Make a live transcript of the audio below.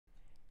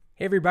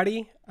Hey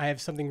everybody, I have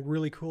something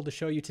really cool to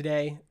show you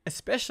today,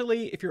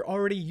 especially if you're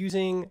already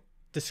using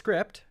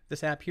Descript,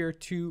 this app here,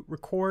 to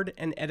record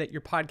and edit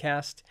your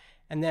podcast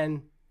and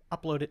then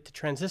upload it to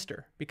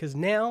Transistor, because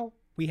now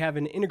we have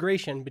an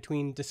integration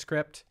between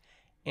Descript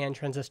and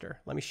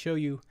Transistor. Let me show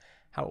you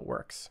how it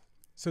works.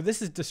 So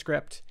this is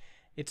Descript.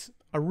 It's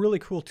a really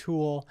cool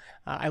tool.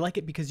 I like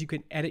it because you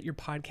can edit your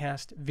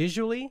podcast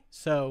visually.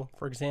 So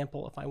for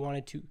example, if I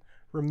wanted to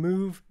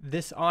remove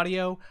this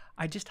audio,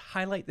 I just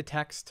highlight the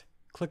text,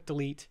 click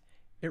delete,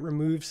 it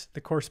removes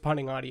the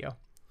corresponding audio.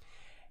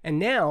 And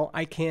now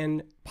I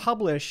can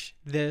publish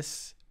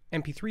this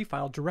MP3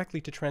 file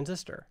directly to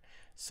Transistor.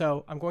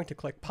 So I'm going to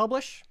click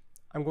publish,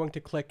 I'm going to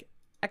click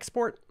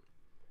export,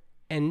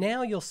 and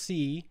now you'll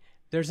see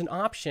there's an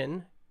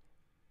option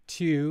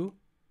to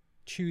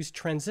choose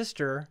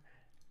Transistor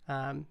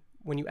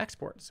when you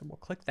export. So we'll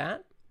click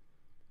that.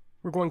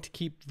 We're going to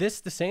keep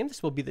this the same.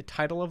 This will be the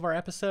title of our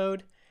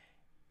episode.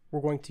 We're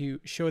going to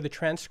show the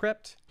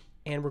transcript,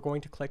 and we're going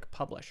to click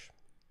publish.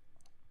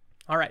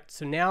 All right,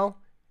 so now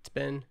it's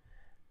been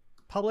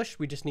published.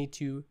 We just need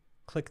to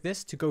click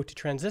this to go to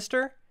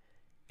Transistor.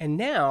 And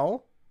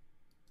now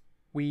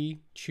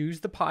we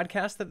choose the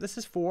podcast that this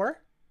is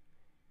for.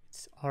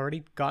 It's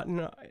already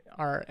gotten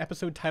our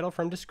episode title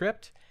from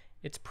Descript.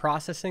 It's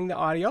processing the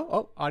audio.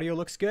 Oh, audio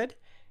looks good.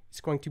 It's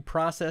going to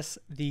process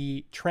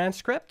the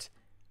transcript.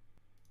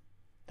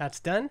 That's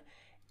done.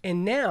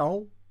 And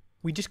now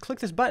we just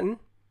click this button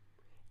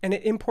and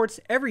it imports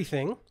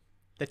everything: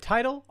 the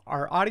title,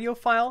 our audio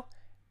file,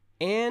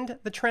 and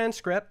the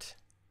transcript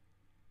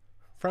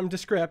from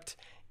Descript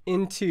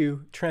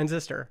into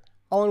Transistor,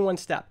 all in one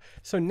step.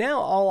 So now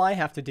all I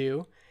have to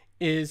do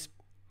is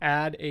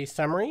add a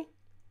summary.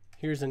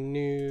 Here's a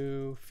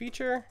new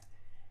feature.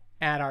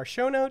 Add our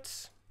show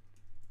notes,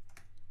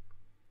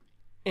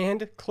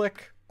 and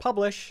click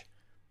publish,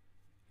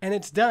 and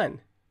it's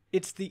done.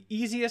 It's the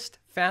easiest,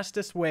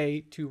 fastest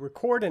way to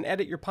record and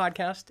edit your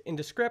podcast in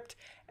Descript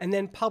and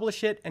then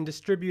publish it and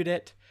distribute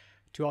it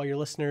to all your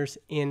listeners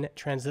in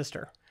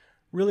Transistor.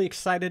 Really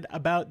excited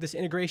about this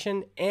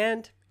integration,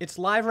 and it's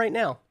live right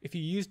now. If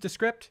you use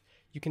Descript,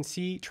 you can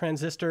see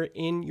Transistor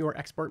in your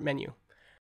export menu.